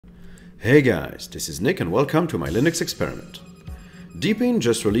Hey guys, this is Nick and welcome to my Linux experiment. Deepin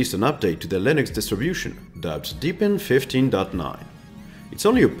just released an update to their Linux distribution, dubbed Deepin 15.9. It's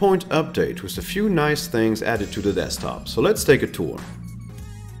only a point update with a few nice things added to the desktop, so let's take a tour.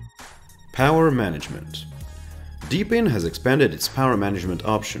 Power management. Deepin has expanded its power management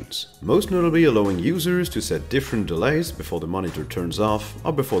options, most notably allowing users to set different delays before the monitor turns off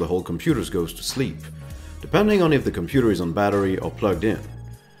or before the whole computer goes to sleep, depending on if the computer is on battery or plugged in.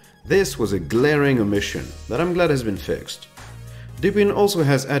 This was a glaring omission that I'm glad has been fixed. Deepin also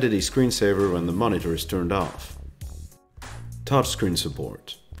has added a screensaver when the monitor is turned off. Touchscreen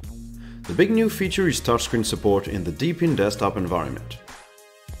support. The big new feature is touchscreen support in the Deepin Desktop environment.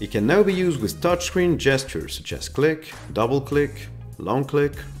 It can now be used with touchscreen gestures such as click, double click, long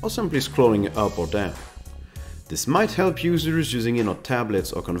click, or simply scrolling up or down. This might help users using it on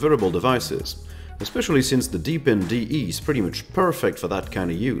tablets or convertible devices, especially since the Deepin DE is pretty much perfect for that kind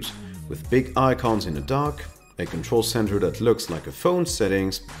of use, with big icons in the dock, a control center that looks like a phone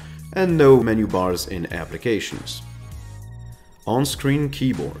settings, and no menu bars in applications. On-screen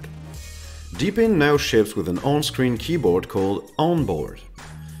keyboard. Deepin now ships with an on-screen keyboard called Onboard.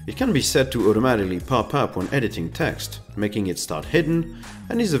 It can be set to automatically pop up when editing text, making it start hidden,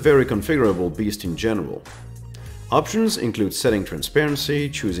 and is a very configurable beast in general. Options include setting transparency,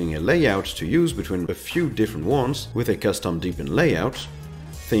 choosing a layout to use between a few different ones with a custom Deepin layout,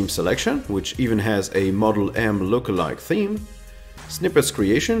 theme selection, which even has a Model M lookalike theme, snippets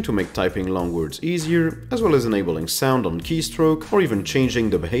creation to make typing long words easier, as well as enabling sound on keystroke or even changing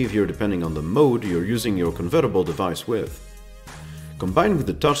the behavior depending on the mode you're using your convertible device with. Combined with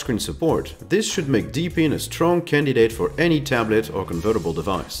the touchscreen support, this should make Deepin a strong candidate for any tablet or convertible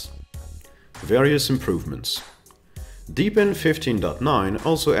device. Various improvements. Deepin 15.9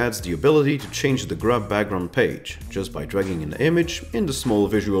 also adds the ability to change the Grub background page, just by dragging an image in the small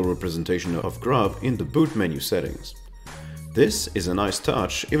visual representation of Grub in the boot menu settings. This is a nice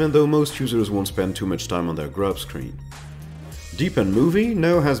touch, even though most users won't spend too much time on their Grub screen. Deepin Movie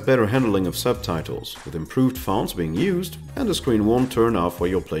now has better handling of subtitles, with improved fonts being used, and the screen won't turn off while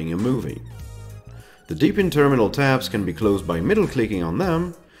you're playing a movie. The Deepin terminal tabs can be closed by middle-clicking on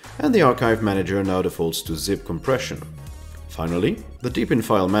them, and the Archive Manager now defaults to zip compression. Finally, the Deepin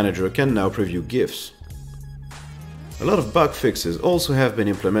File Manager can now preview GIFs. A lot of bug fixes also have been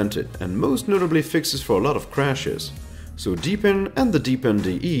implemented, and most notably fixes for a lot of crashes, so Deepin and the Deepin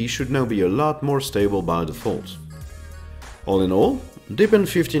DE should now be a lot more stable by default. All in all, Deepin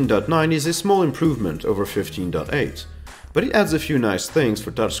 15.9 is a small improvement over 15.8, but it adds a few nice things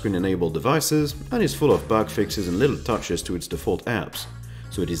for touchscreen-enabled devices and is full of bug fixes and little touches to its default apps,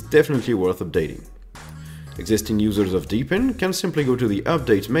 so it is definitely worth updating. Existing users of Deepin can simply go to the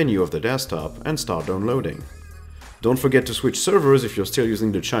Update menu of the desktop and start downloading. Don't forget to switch servers if you're still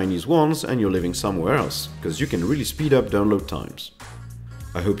using the Chinese ones and you're living somewhere else, because you can really speed up download times.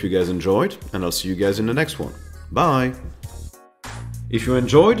 I hope you guys enjoyed, and I'll see you guys in the next one. Bye! If you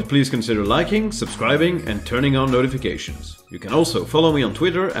enjoyed, please consider liking, subscribing, and turning on notifications. You can also follow me on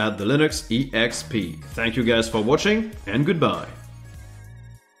Twitter at TheLinuxEXP. Thank you guys for watching, and goodbye!